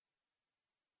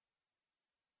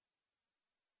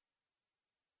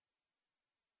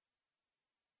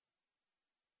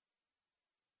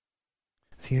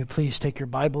If you please take your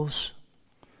Bibles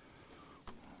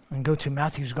and go to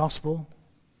Matthew's Gospel,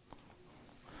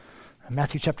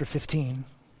 Matthew chapter 15.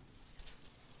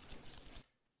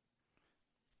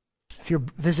 If you're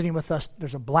visiting with us,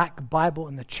 there's a black Bible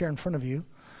in the chair in front of you.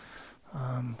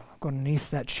 Go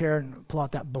underneath that chair and pull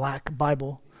out that black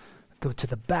Bible. Go to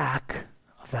the back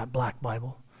of that black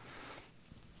Bible.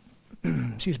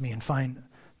 Excuse me, and find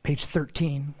page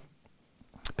 13.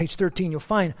 Page 13, you'll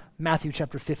find Matthew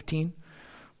chapter 15.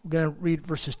 We're going to read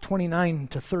verses 29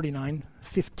 to 39.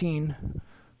 15,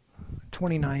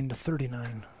 29 to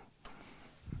 39.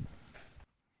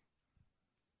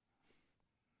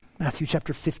 Matthew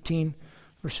chapter 15,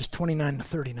 verses 29 to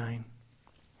 39.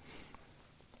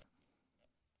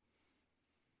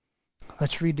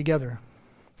 Let's read together.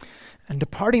 And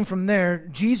departing from there,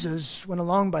 Jesus went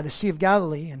along by the Sea of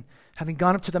Galilee, and having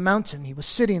gone up to the mountain, he was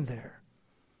sitting there.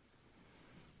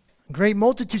 Great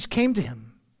multitudes came to him,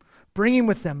 bringing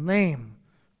with them lame,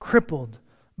 crippled,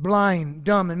 blind,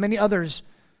 dumb, and many others,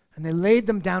 and they laid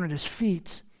them down at his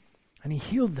feet, and he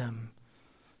healed them.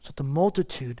 So the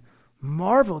multitude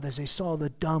marveled as they saw the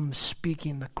dumb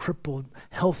speaking, the crippled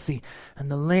healthy,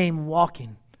 and the lame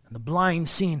walking, and the blind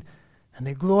seeing, and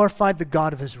they glorified the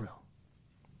God of Israel.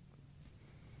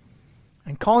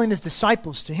 And calling his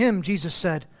disciples to him, Jesus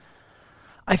said,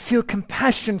 I feel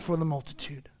compassion for the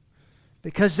multitude,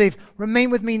 because they've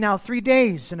remained with me now 3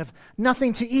 days and have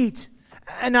nothing to eat,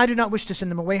 and I do not wish to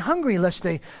send them away hungry, lest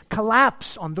they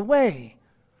collapse on the way.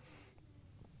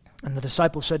 And the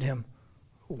disciples said to him,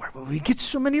 where will we get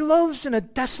so many loaves in a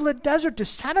desolate desert to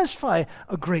satisfy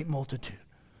a great multitude?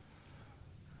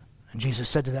 And Jesus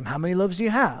said to them, how many loaves do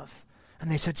you have? And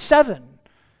they said, 7,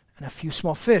 and a few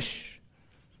small fish.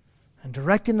 And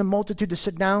directing the multitude to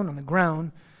sit down on the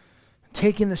ground,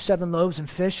 taking the 7 loaves and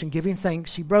fish and giving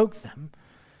thanks, he broke them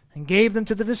and gave them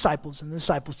to the disciples, and the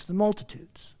disciples to the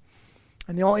multitudes.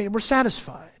 And they all ate and were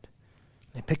satisfied.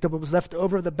 They picked up what was left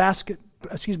over of the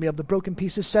of the broken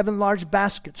pieces, 7 large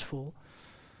baskets full.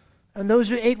 And those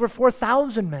who ate were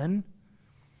 4,000 men,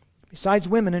 besides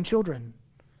women and children.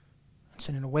 And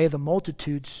sending away the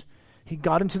multitudes, he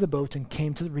got into the boat and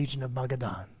came to the region of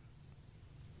Magadan.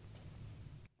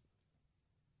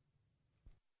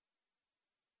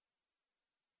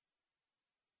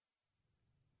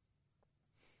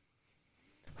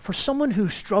 For someone who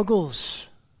struggles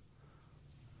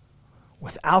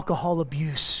with alcohol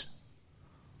abuse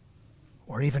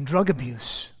or even drug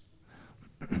abuse,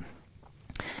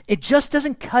 it just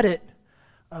doesn't cut it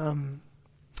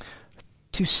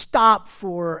to stop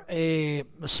for a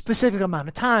specific amount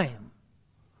of time.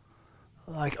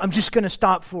 Like, I'm just going to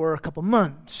stop for a couple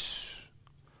months,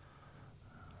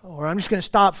 or I'm just going to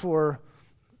stop for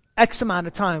X amount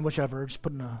of time, whichever, just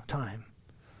put in a time.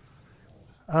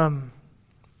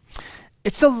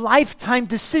 It's a lifetime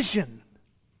decision.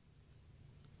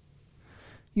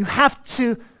 You have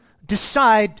to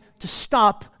decide to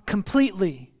stop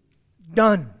completely.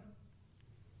 Done.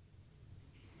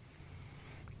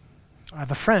 I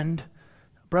have a friend,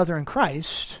 a brother in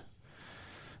Christ.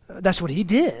 That's what he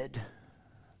did.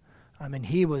 I mean,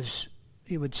 he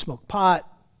would smoke pot,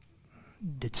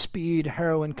 did speed,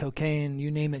 heroin, cocaine, you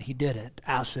name it, he did it.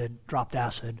 Acid, dropped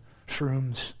acid,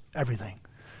 shrooms, everything.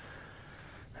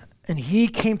 And he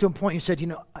came to a point, he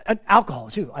said, alcohol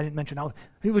too. I didn't mention alcohol.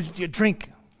 He would drink.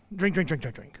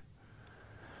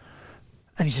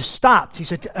 And he just stopped. He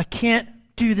said, I can't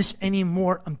do this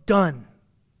anymore. I'm done.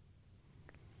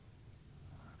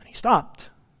 And he stopped.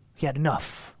 He had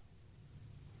enough.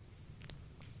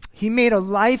 He made a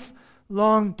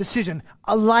lifelong decision,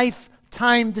 a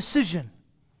lifetime decision,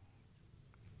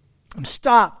 and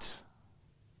stopped.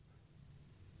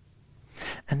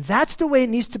 And that's the way it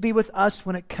needs to be with us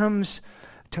when it comes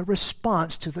to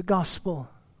response to the gospel.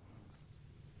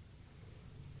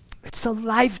 It's a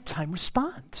lifetime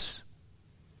response.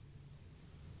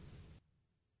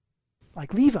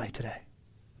 Like Levi today.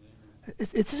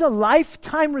 It's a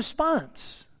lifetime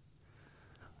response.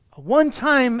 A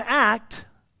one-time act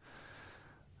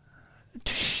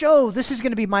to show this is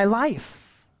going to be my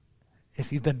life.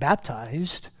 If you've been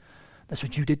baptized, that's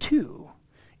what you did too.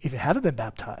 If you haven't been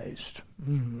baptized,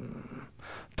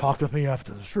 talk with me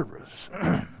after the service.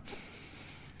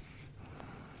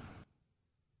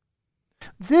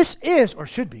 This is, or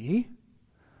should be,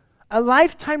 a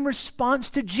lifetime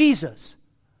response to Jesus.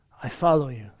 I follow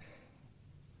you.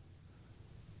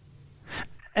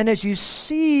 And as you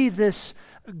see this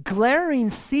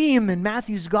glaring theme in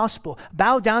Matthew's gospel,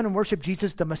 bow down and worship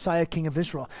Jesus, the Messiah, King of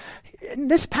Israel. In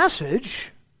this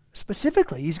passage,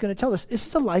 specifically, he's going to tell us this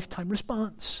is a lifetime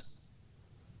response.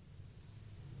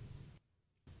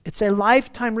 It's a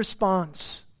lifetime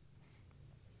response.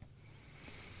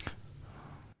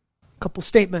 Couple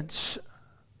statements,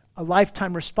 a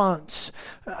lifetime response.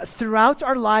 Throughout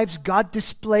our lives, God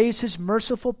displays his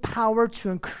merciful power to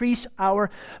increase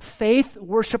our faith,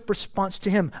 worship, response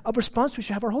to him. A response we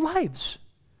should have our whole lives.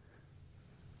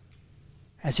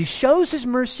 As he shows his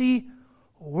mercy,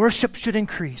 worship should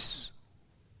increase.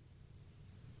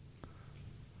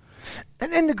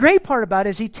 And then the great part about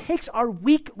it is he takes our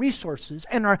weak resources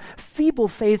and our feeble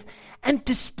faith and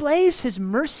displays his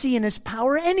mercy and his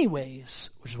power anyways,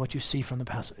 which is what you see from the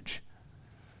passage.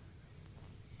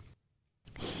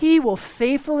 He will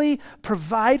faithfully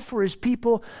provide for his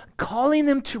people, calling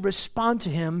them to respond to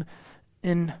him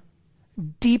in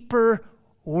deeper,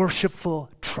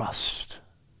 worshipful trust.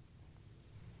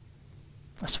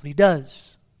 That's what he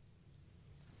does.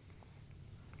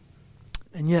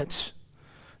 And yet,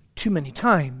 too many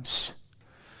times,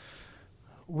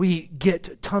 we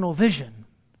get tunnel vision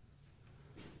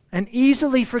and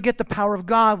easily forget the power of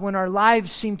God when our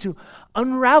lives seem to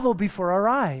unravel before our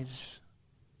eyes.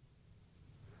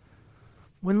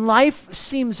 When life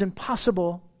seems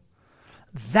impossible,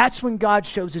 that's when God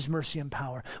shows his mercy and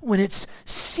power. When it's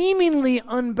seemingly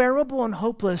unbearable and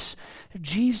hopeless,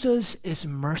 Jesus is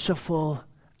merciful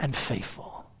and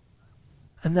faithful.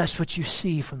 And that's what you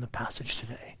see from the passage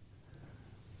today.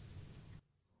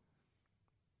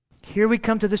 Here we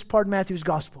come to this part of Matthew's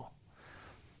gospel,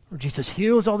 where Jesus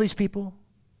heals all these people,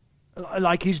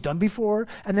 like he's done before,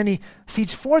 and then he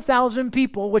feeds 4,000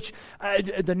 people, which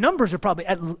the numbers are probably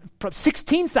at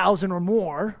 16,000 or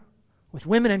more, with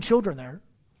women and children there.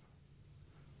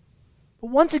 But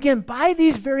once again, by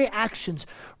these very actions,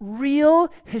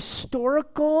 real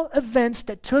historical events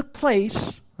that took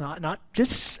place, not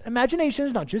just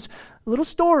imaginations, not just little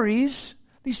stories,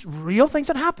 these real things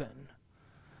that happened.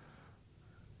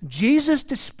 Jesus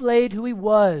displayed who he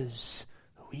was,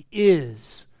 who he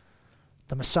is,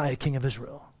 the Messiah, King of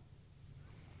Israel.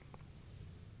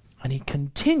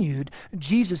 And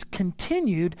Jesus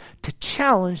continued to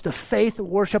challenge the faith and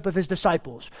worship of his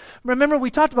disciples. Remember,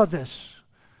 we talked about this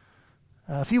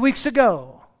a few weeks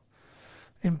ago.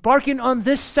 Embarking on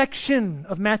this section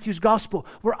of Matthew's gospel,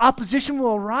 where opposition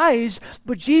will arise,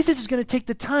 but Jesus is going to take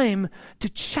the time to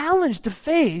challenge the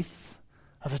faith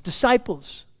of his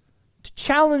disciples, to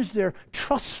challenge their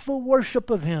trustful worship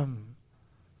of him.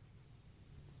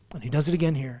 And he does it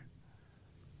again here.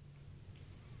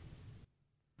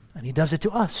 And he does it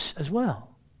to us as well.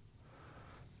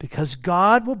 Because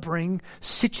God will bring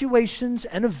situations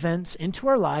and events into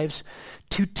our lives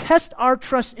to test our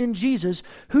trust in Jesus,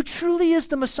 who truly is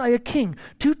the Messiah King,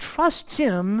 to trust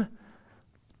him,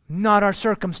 not our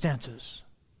circumstances.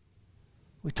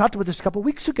 We talked about this a couple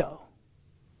weeks ago.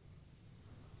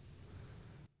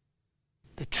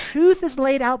 The truth is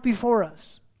laid out before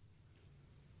us.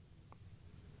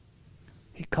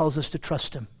 He calls us to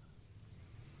trust him.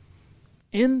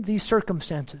 In these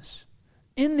circumstances,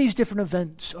 in these different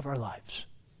events of our lives,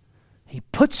 he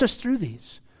puts us through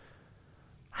these.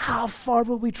 How far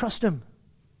will we trust him?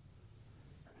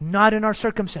 Not in our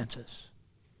circumstances.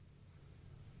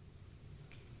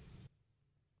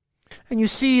 And you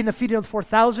see in the feeding of the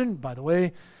 4,000, by the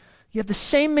way, you have the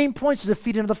same main points as the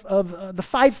feeding of the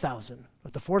 5,000.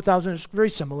 But the 4,000 is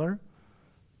very similar.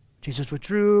 Jesus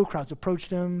withdrew, crowds approached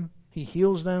him, he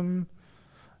heals them,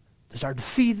 desired to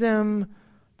feed them.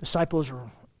 Disciples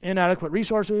are inadequate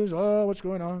resources. Oh, what's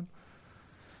going on?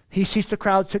 He sees the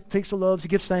crowd, takes the loaves, he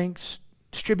gives thanks,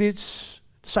 distributes,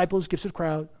 disciples, gives to the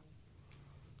crowd.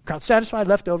 Crowd satisfied,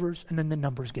 leftovers, and then the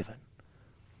numbers given.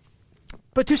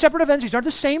 But two separate events, these aren't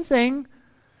the same thing.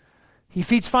 He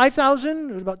feeds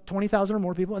 5,000, about 20,000 or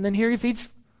more people, and then here he feeds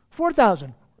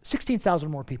 4,000, 16,000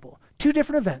 more people. Two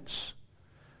different events.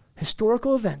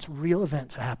 Historical events, real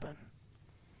events happen.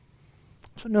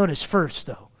 So notice first,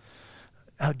 though,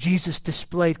 how Jesus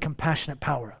displayed compassionate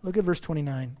power. Look at verse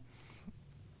 29.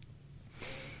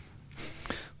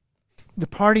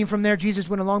 Departing from there, Jesus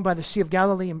went along by the Sea of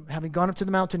Galilee, and having gone up to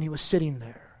the mountain, he was sitting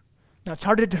there. Now, it's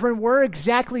hard to determine where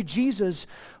exactly Jesus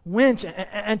went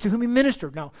and to whom he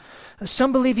ministered. Now,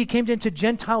 some believe he came into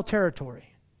Gentile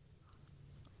territory,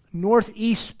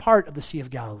 northeast part of the Sea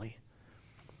of Galilee.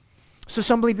 So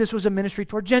some believe this was a ministry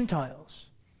toward Gentiles.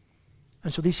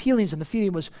 And so these healings and the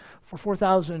feeding was for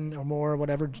 4,000 or more,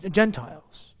 whatever,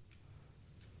 Gentiles.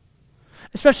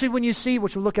 Especially when you see,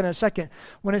 which we'll look at in a second,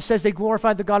 when it says they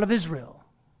glorified the God of Israel.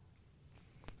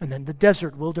 And then the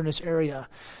desert, wilderness area.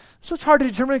 So it's hard to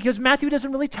determine because Matthew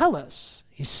doesn't really tell us.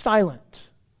 He's silent.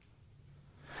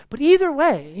 But either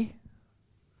way,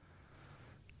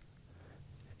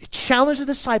 it challenged the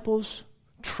disciples'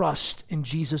 trust in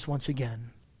Jesus once again.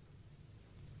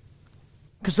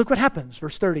 Because look what happens,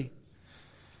 verse 30.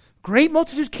 Great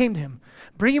multitudes came to him,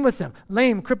 bringing with them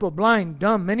lame, crippled, blind,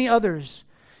 dumb, many others.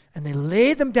 And they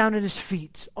laid them down at his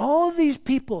feet. All these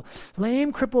people,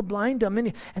 lame, crippled, blind, dumb,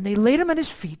 many, and they laid them at his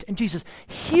feet. And Jesus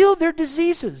healed their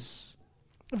diseases.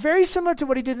 Very similar to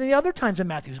what he did in the other times in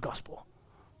Matthew's gospel.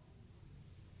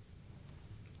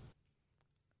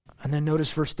 And then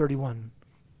notice verse 31.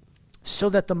 So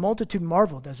that the multitude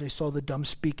marveled as they saw the dumb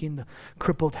speaking, the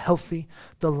crippled healthy,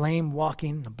 the lame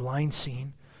walking, the blind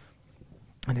seeing.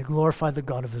 And they glorified the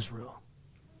God of Israel.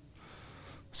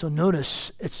 So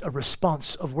notice it's a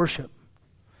response of worship.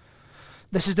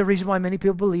 This is the reason why many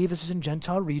people believe this is in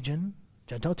Gentile region,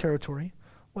 Gentile territory.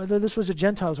 Whether this was the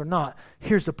Gentiles or not,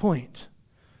 here's the point.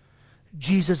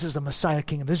 Jesus is the Messiah,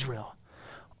 King of Israel.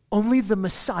 Only the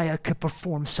Messiah could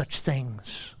perform such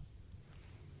things.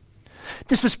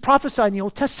 This was prophesied in the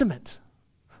Old Testament.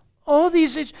 All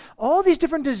these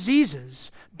different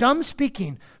diseases, dumb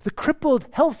speaking, the crippled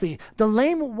healthy, the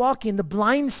lame walking, the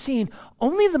blind seeing,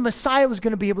 only the Messiah was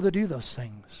going to be able to do those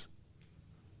things.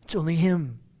 It's only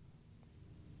him.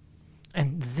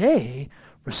 And they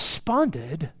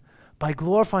responded by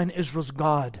glorifying Israel's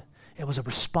God. It was a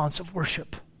response of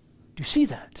worship. Do you see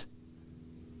that?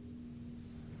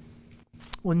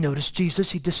 Well, notice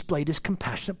Jesus, he displayed his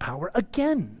compassionate power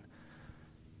again.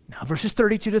 Now, verses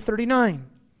 32 to 39.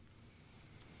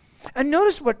 And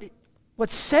notice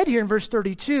what's said here in verse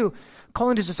 32.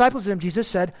 Calling his disciples to him, Jesus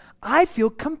said, I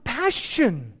feel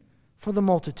compassion for the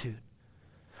multitude.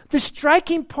 The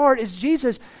striking part is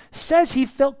Jesus says he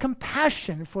felt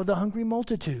compassion for the hungry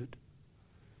multitude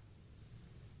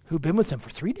who'd been with him for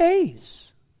 3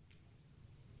 days.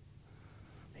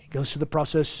 He goes through the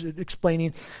process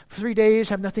explaining, for 3 days,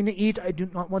 have nothing to eat. I do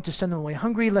not want to send them away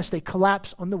hungry, lest they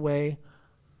collapse on the way.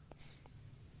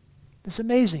 It's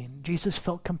amazing. Jesus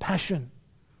felt compassion.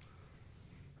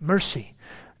 Mercy.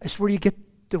 That's where you get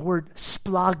the word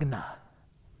splagna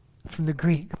from the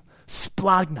Greek.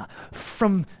 Splagna.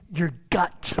 From your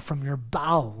gut, from your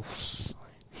bowels.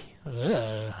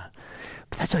 But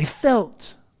that's how he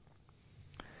felt.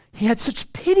 He had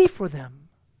such pity for them.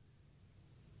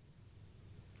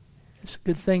 It's a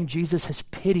good thing Jesus has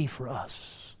pity for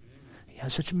us. He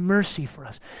has such mercy for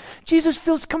us. Jesus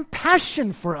feels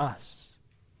compassion for us.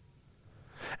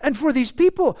 And for these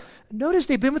people, notice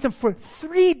they've been with him for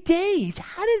 3 days.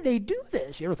 How did they do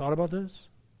this? You ever thought about this?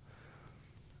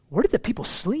 Where did the people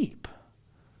sleep?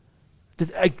 Did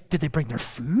they bring their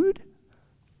food?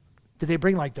 Did they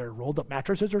bring like their rolled up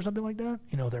mattresses or something like that?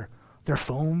 You know, their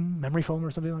foam, memory foam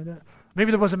or something like that?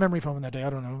 Maybe there was a memory foam in that day, I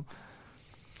don't know.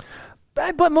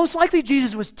 But most likely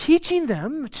Jesus was teaching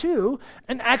them too,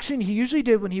 and actually he usually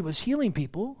did when he was healing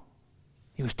people.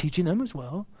 He was teaching them as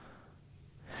well.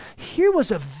 Here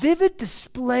was a vivid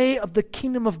display of the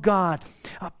kingdom of God,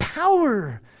 a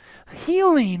power,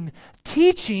 healing,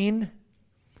 teaching,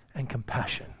 and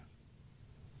compassion.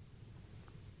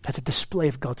 That's a display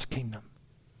of God's kingdom.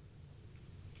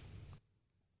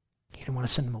 He didn't want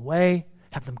to send them away,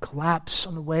 have them collapse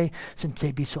on the way since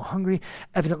they'd be so hungry.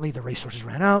 Evidently, the resources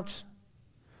ran out.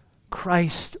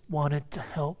 Christ wanted to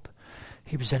help.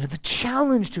 He presented the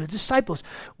challenge to the disciples.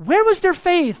 Where was their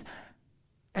faith?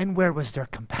 And where was their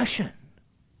compassion?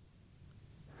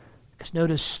 Because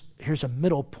notice, here's a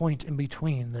middle point in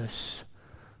between this.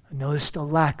 Notice the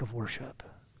lack of worship.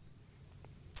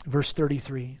 Verse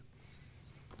 33.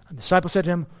 And the disciple said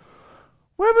to him,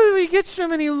 where will we get so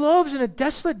many loaves in a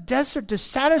desolate desert to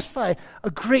satisfy a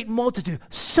great multitude?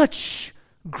 Such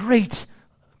great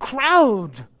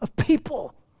crowd of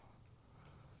people.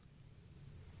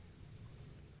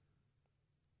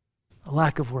 A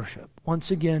lack of worship.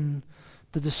 Once again,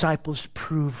 the disciples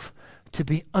prove to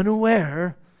be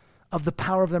unaware of the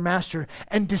power of their master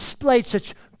and displayed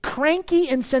such cranky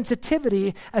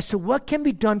insensitivity as to what can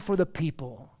be done for the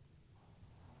people.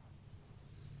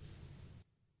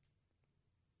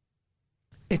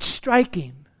 It's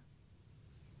striking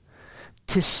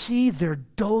to see their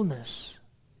dullness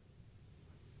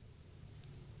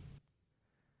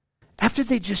after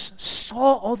they just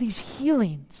saw all these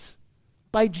healings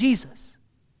by Jesus.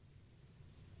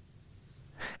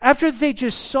 After they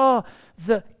just saw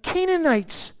the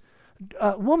Canaanites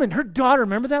woman, her daughter,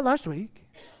 remember that last week?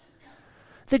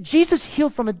 That Jesus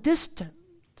healed from a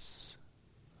distance.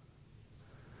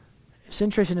 It's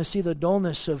interesting to see the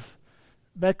dullness of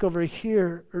back over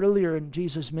here earlier in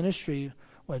Jesus' ministry,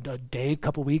 a day,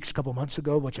 couple weeks, couple months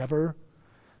ago, whichever.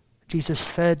 Jesus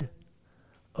fed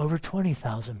over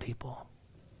 20,000 people.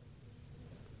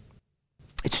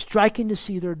 It's striking to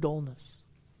see their dullness.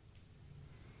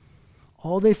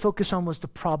 All they focused on was the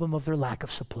problem of their lack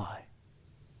of supply.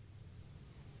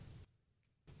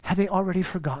 Had they already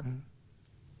forgotten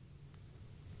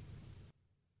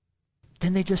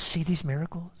Didn't they just see these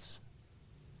miracles?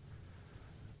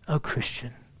 Oh,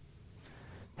 Christian,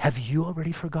 have you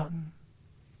already forgotten?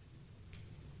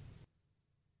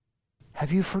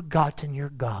 Have you forgotten your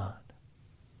God?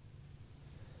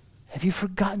 Have you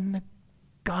forgotten the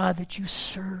God that you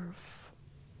serve?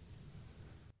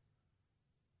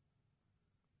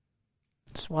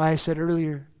 That's why I said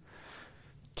earlier,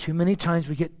 too many times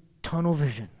we get tunnel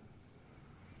vision.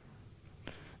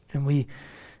 And we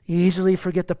easily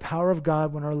forget the power of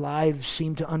God when our lives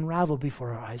seem to unravel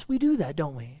before our eyes. We do that,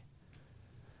 don't we?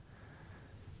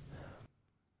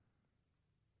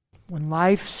 When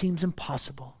life seems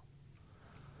impossible,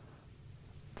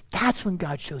 that's when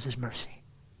God shows his mercy.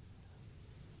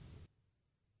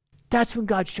 That's when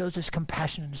God shows his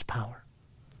compassion and his power.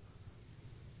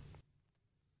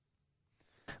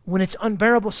 When it's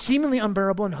unbearable, seemingly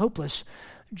unbearable and hopeless,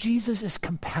 Jesus is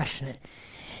compassionate.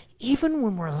 Even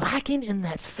when we're lacking in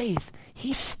that faith,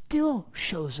 he still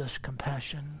shows us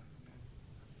compassion.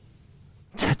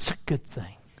 That's a good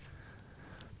thing.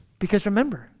 Because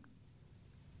remember,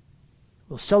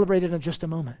 we'll celebrate it in just a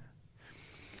moment.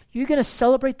 You're going to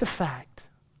celebrate the fact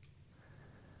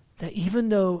that even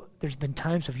though there's been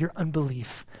times of your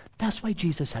unbelief, that's why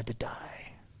Jesus had to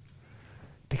die.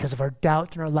 Because of our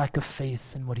doubt and our lack of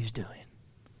faith in what he's doing.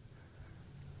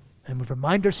 And we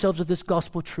remind ourselves of this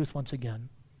gospel truth once again.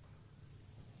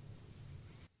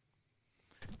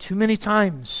 Too many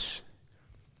times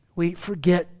we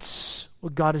forget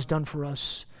what God has done for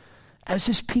us as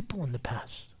his people in the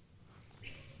past.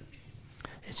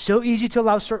 It's so easy to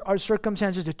allow our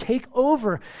circumstances to take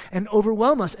over and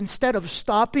overwhelm us instead of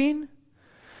stopping,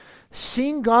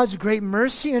 seeing God's great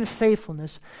mercy and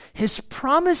faithfulness, his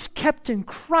promise kept in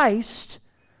Christ,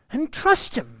 and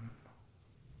trust him.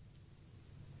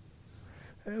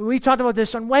 We talked about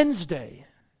this on Wednesday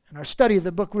in our study of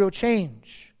the book Real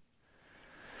Change.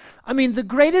 I mean, the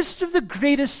greatest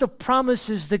of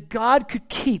promises that God could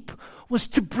keep was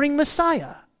to bring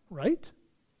Messiah, right?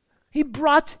 He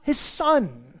brought his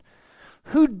son,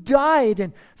 who died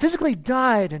and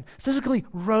physically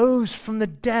rose from the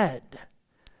dead.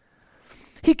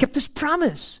 He kept his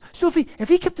promise. So if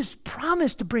he kept his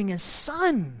promise to bring his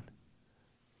son,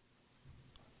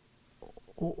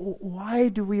 why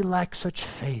do we lack such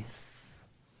faith?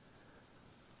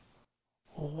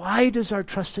 Why does our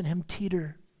trust in him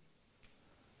teeter?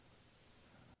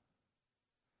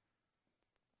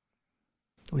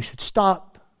 We should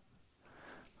stop.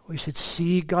 We should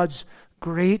see God's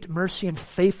great mercy and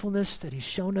faithfulness that he's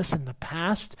shown us in the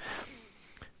past.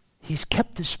 He's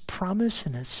kept his promise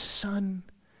in his son,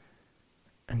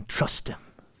 and trust him.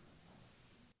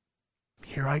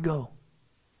 Here I go.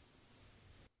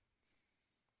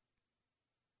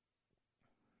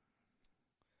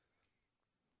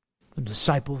 The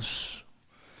disciples,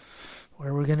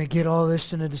 where we're going to get all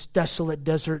this in this desolate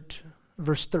desert,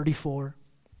 verse 34.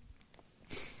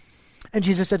 And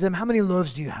Jesus said to them, how many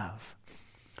loaves do you have?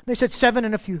 They said 7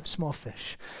 and a few small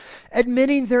fish.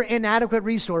 Admitting their inadequate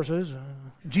resources,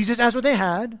 Jesus asked what they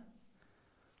had,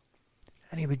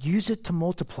 and he would use it to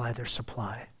multiply their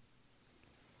supply.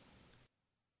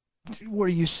 Where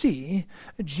you see,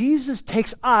 Jesus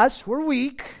takes us, we're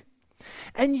weak,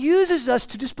 and uses us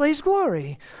to display his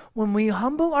glory. When we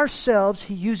humble ourselves,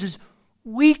 he uses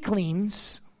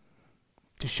weaklings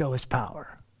to show his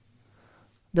power.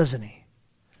 Doesn't he?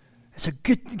 It's a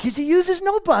good, because he uses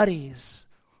nobodies.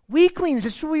 Weaklings,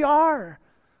 that's who we are.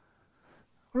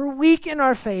 We're weak in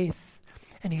our faith.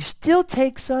 And he still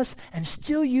takes us and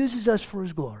still uses us for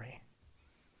his glory.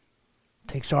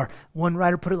 Takes our, one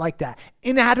writer put it like that,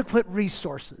 inadequate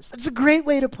resources. That's a great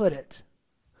way to put it.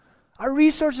 Our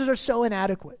resources are so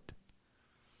inadequate.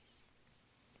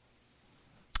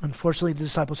 Unfortunately, the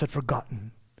disciples had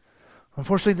forgotten.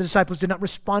 Unfortunately, the disciples did not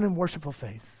respond in worshipful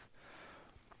faith.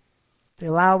 They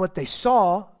allow what they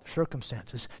saw,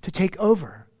 circumstances, to take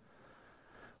over,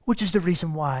 which is the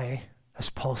reason why, as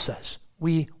Paul says,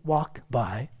 we walk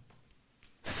by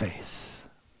faith,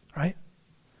 right?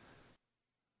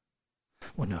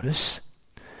 Well, notice,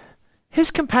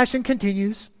 his compassion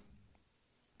continues.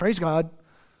 Praise God.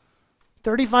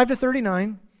 35 to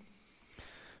 39.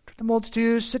 Took the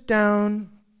multitudes, sit down,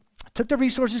 took the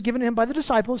resources given to him by the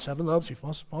disciples, 7 loaves,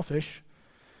 3 small fish,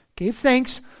 gave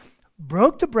thanks,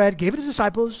 broke the bread, gave it to the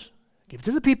disciples, gave it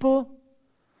to the people.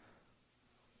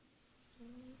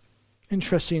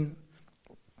 Interesting.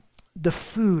 The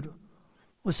food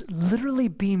was literally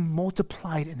being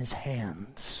multiplied in his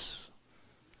hands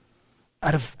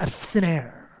out of thin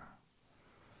air.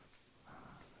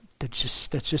 That's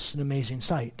just an amazing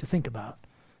sight to think about.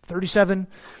 37,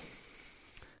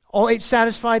 all ate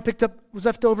satisfied, picked up, was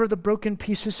left over, the broken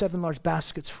pieces, 7 large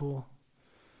baskets full.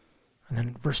 And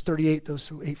then verse 38, those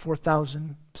who ate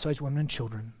 4,000, besides women and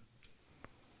children.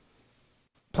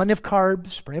 Plenty of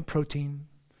carbs, plenty of protein.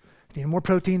 If you need more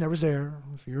protein, there was there.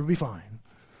 So you'll be fine.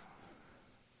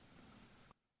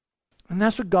 And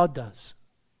that's what God does.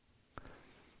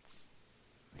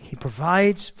 He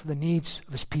provides for the needs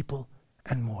of his people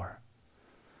and more.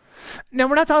 Now,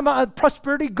 we're not talking about a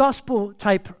prosperity gospel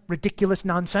type ridiculous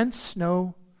nonsense.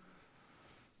 No.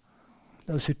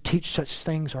 Those who teach such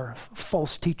things are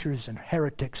false teachers and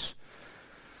heretics.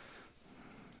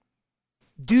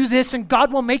 Do this and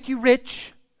God will make you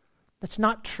rich. That's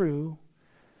not true.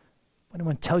 When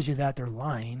anyone tells you that, they're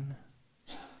lying.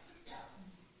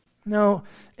 No,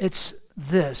 it's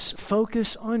this.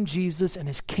 Focus on Jesus and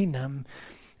his kingdom,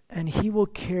 and he will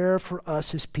care for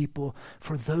us, his people,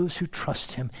 for those who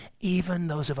trust him, even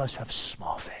those of us who have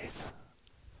small faith.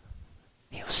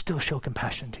 He'll still show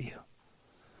compassion to you.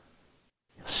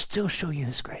 He'll still show you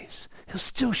his grace. He'll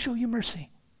still show you mercy.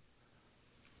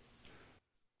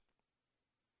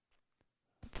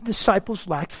 The disciples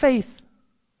lacked faith,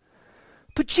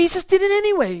 but Jesus did it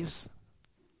anyways.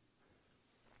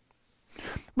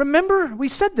 Remember, we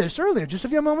said this earlier, just a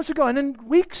few moments ago, and then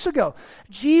weeks ago.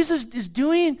 Jesus is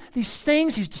doing these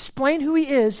things, he's displaying who he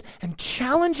is, and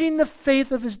challenging the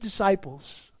faith of his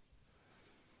disciples.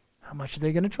 How much are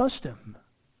they going to trust him?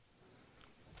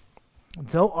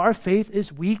 Though our faith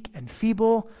is weak and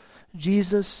feeble,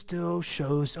 Jesus still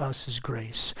shows us his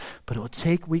grace. But it will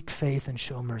take weak faith and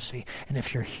show mercy. And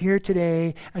if you're here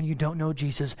today and you don't know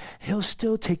Jesus, he'll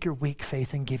still take your weak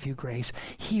faith and give you grace.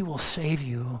 He will save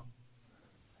you.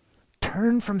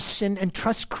 Turn from sin and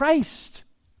trust Christ.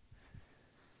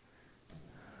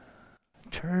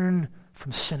 Turn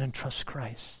from sin and trust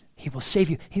Christ. He will save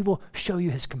you. He will show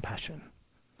you his compassion.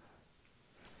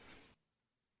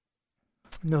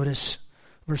 Notice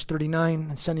verse 39,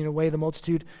 and sending away the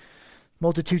multitudes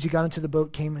who got into the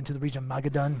boat came into the region of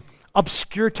Magadan.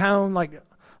 Obscure town like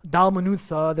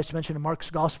Dalmanutha that's mentioned in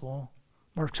Mark's Gospel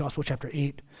chapter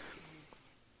 8.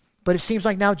 But it seems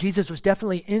like now Jesus was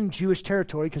definitely in Jewish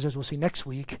territory, because as we'll see next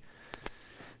week,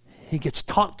 he gets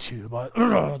talked to by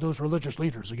those religious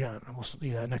leaders again. And we'll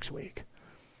see that next week.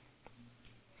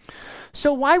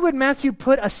 So why would Matthew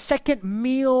put a second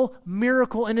meal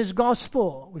miracle in his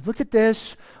gospel? We've looked at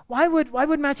this. Why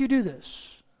would Matthew do this?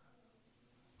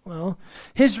 Well,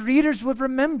 his readers would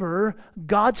remember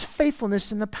God's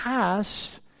faithfulness in the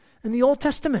past in the Old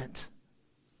Testament.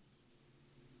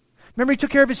 Remember, he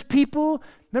took care of his people.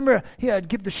 Remember, he had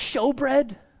give the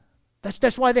showbread.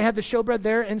 That's why they had the showbread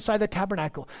there inside the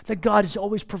tabernacle. That God is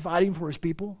always providing for his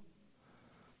people.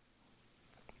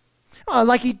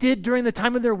 Like he did during the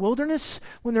time of their wilderness,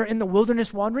 when they're in the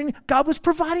wilderness wandering, God was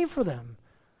providing for them.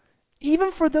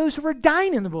 Even for those who were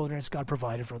dying in the wilderness, God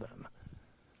provided for them.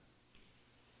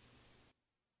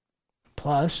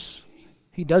 Plus,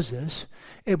 he does this,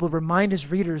 it will remind his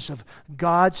readers of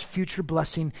God's future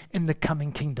blessing in the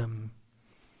coming kingdom,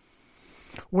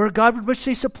 where God would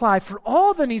richly supply for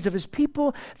all the needs of his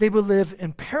people. They will live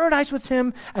in paradise with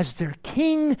him as their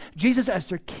king, Jesus as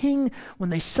their king, when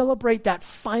they celebrate that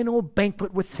final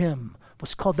banquet with him,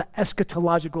 what's called the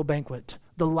eschatological banquet,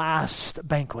 the last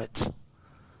banquet.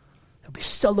 It'll be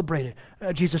celebrated.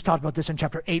 Jesus talked about this in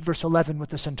chapter 8, verse 11 with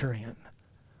the centurion.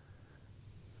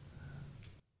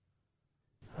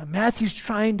 Matthew's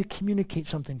trying to communicate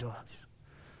something to us.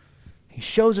 He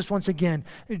shows us once again,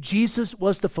 Jesus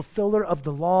was the fulfiller of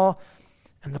the law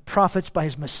and the prophets by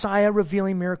his Messiah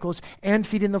revealing miracles and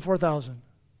feeding the 4,000.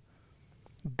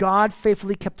 God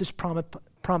faithfully kept his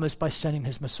promise by sending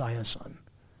his Messiah son.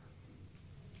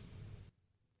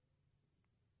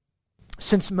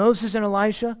 Since Moses and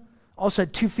Elijah also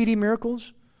had 2 feeding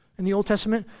miracles in the Old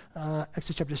Testament,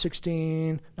 Exodus chapter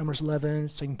 16, Numbers 11,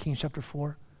 2 Kings chapter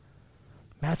 4,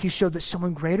 Matthew showed that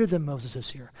someone greater than Moses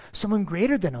is here. Someone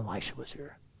greater than Elisha was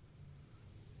here.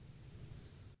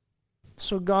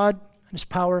 So God and his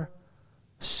power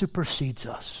supersedes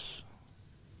us.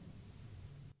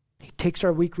 He takes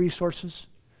our weak resources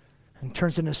and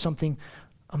turns it into something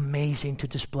amazing to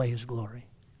display his glory.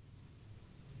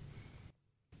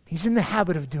 He's in the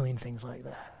habit of doing things like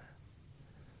that.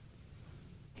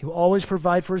 He will always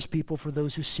provide for his people, for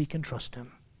those who seek and trust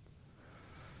him.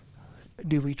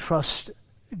 Do we trust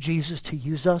Jesus to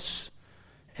use us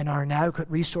and our inadequate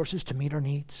resources to meet our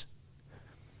needs?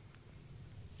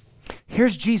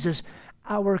 Here's Jesus,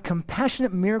 our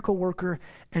compassionate miracle worker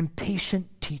and patient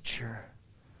teacher.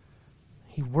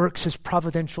 He works his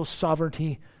providential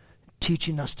sovereignty,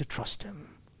 teaching us to trust him.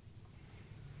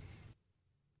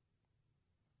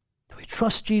 Do we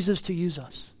trust Jesus to use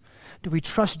us? Do we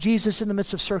trust Jesus in the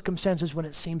midst of circumstances when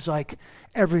it seems like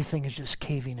everything is just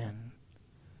caving in?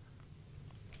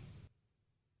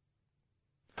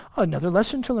 Another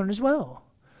lesson to learn as well.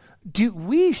 Do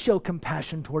we show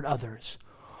compassion toward others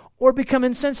or become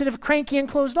insensitive, cranky, and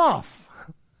closed off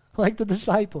like the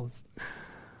disciples?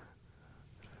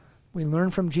 We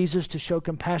learn from Jesus to show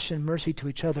compassion and mercy to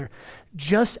each other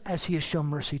just as he has shown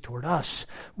mercy toward us.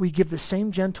 We give the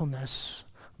same gentleness,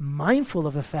 mindful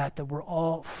of the fact that we're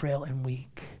all frail and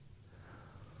weak.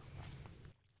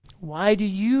 Why do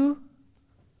you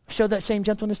show that same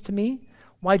gentleness to me?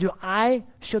 Why do I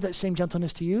show that same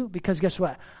gentleness to you? Because guess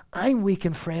what? I'm weak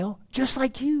and frail, just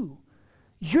like you.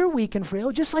 You're weak and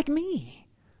frail, just like me.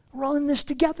 We're all in this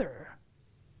together.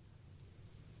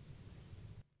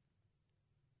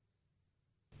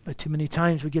 But too many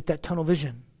times we get that tunnel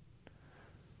vision.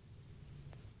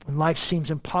 When life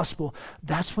seems impossible,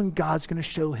 that's when God's going to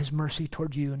show his mercy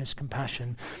toward you and his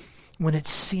compassion. When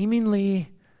it's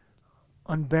seemingly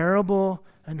unbearable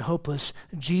and hopeless,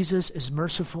 Jesus is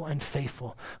merciful and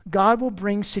faithful. God will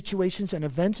bring situations and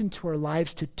events into our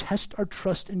lives to test our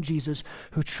trust in Jesus,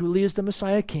 who truly is the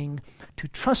Messiah King, to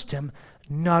trust him,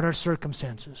 not our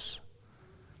circumstances.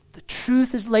 The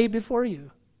truth is laid before you.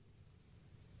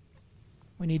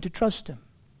 We need to trust him.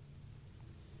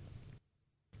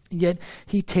 Yet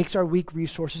he takes our weak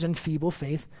resources and feeble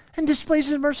faith and displays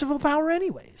his merciful power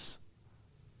anyways.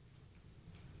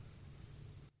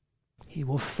 He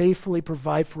will faithfully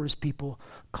provide for his people,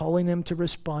 calling them to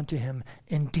respond to him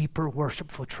in deeper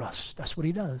worshipful trust. That's what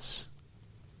he does.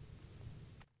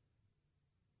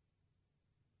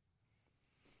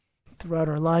 Throughout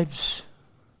our lives,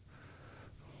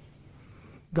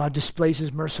 God displays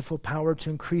his merciful power to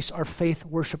increase our faith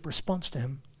worship response to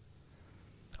him.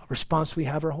 A response we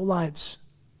have our whole lives.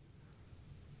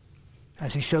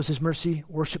 As he shows his mercy,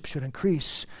 worship should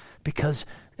increase because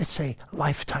it's a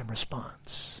lifetime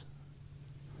response.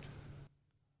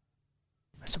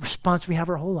 It's a response we have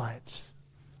our whole lives.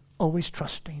 Always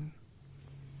trusting.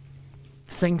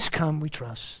 Things come, we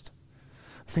trust.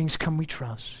 Things come, we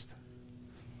trust.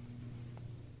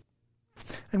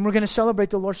 And we're going to celebrate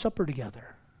the Lord's Supper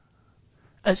together.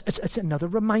 It's another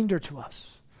reminder to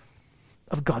us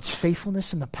of God's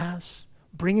faithfulness in the past,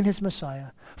 bringing his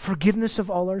Messiah, forgiveness of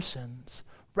all our sins,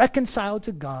 reconciled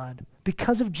to God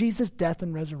because of Jesus' death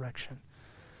and resurrection.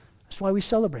 That's why we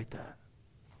celebrate that.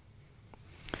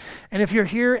 And if you're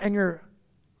here and you're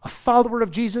a follower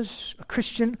of Jesus, a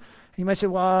Christian, you might say,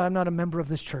 well, I'm not a member of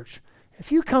this church.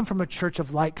 If you come from a church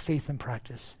of like faith and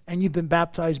practice, and you've been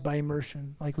baptized by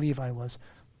immersion like Levi was,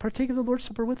 partake of the Lord's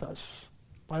Supper with us,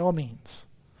 by all means.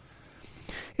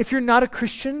 If you're not a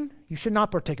Christian, you should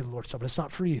not partake of the Lord's Supper. It's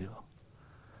not for you.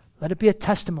 Let it be a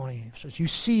testimony. So as you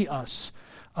see us,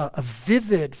 a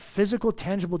vivid, physical,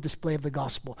 tangible display of the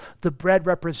gospel, the bread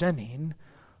representing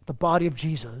the body of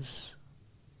Jesus,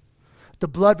 the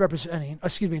blood representing,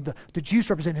 the juice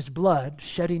representing his blood,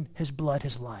 shedding his blood,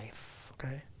 his life,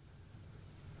 okay?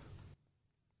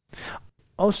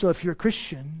 Also, if you're a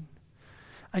Christian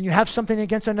and you have something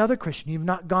against another Christian, you've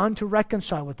not gone to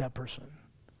reconcile with that person,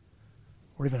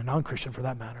 or even a non-Christian for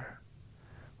that matter,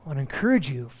 I want to encourage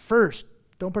you, first,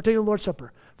 don't partake of the Lord's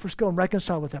Supper. First go and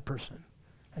reconcile with that person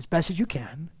as best as you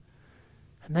can,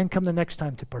 and then come the next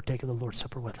time to partake of the Lord's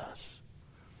Supper with us.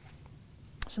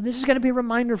 So this is going to be a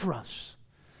reminder for us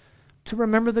to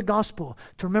remember the gospel,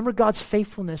 to remember God's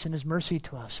faithfulness and his mercy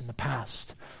to us in the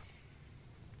past.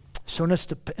 Shown us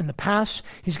in the past,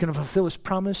 he's going to fulfill his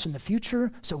promise in the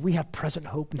future, so we have present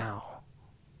hope now.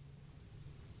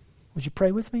 Would you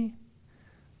pray with me?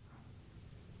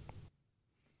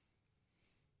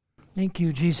 Thank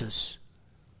you, Jesus,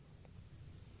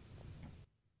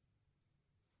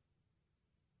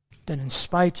 that in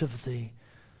spite of the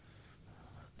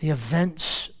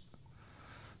events,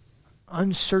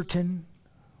 uncertain,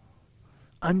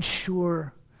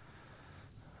 unsure,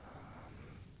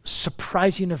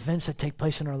 surprising events that take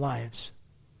place in our lives,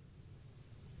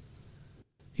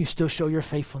 you still show your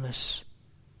faithfulness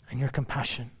and your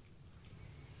compassion.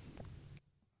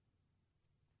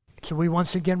 So we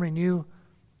once again renew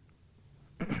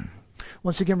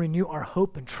our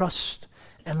hope and trust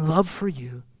and love for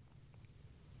you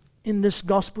in this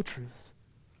gospel truth.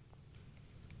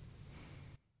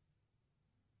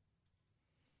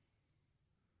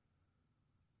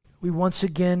 We once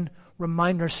again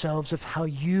remind ourselves of how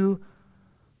you,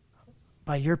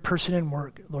 by your person and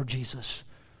work, Lord Jesus,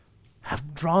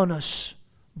 have drawn us,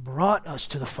 brought us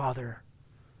to the Father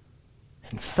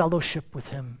in fellowship with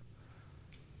him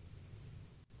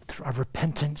through our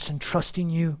repentance and trusting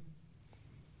you.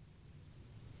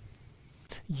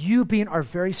 You being our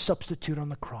very substitute on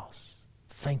the cross.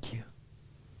 Thank you.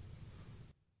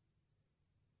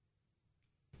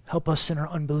 Help us in our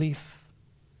unbelief.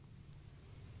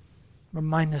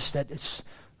 Remind us that it's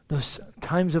those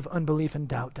times of unbelief and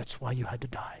doubt, that's why you had to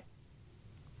die.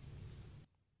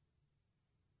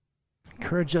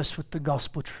 Encourage us with the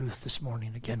gospel truth this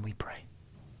morning. Again, we pray.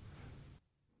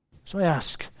 So I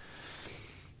ask,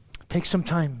 take some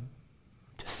time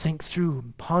to think through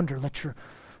and ponder. Let your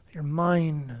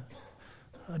mind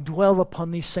dwell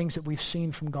upon these things that we've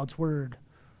seen from God's word.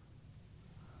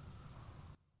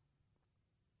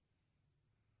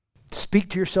 Speak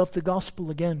to yourself the gospel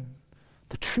again,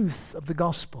 the truth of the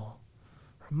gospel.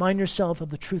 Remind yourself of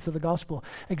the truth of the gospel.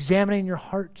 Examining your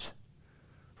heart.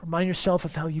 Remind yourself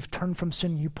of how you've turned from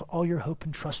sin and you put all your hope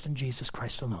and trust in Jesus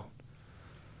Christ alone.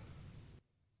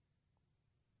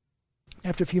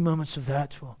 After a few moments of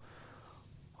that,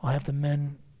 I'll have the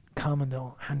men come and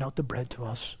they'll hand out the bread to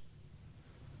us.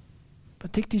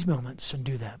 But take these moments and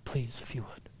do that, please, if you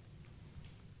would.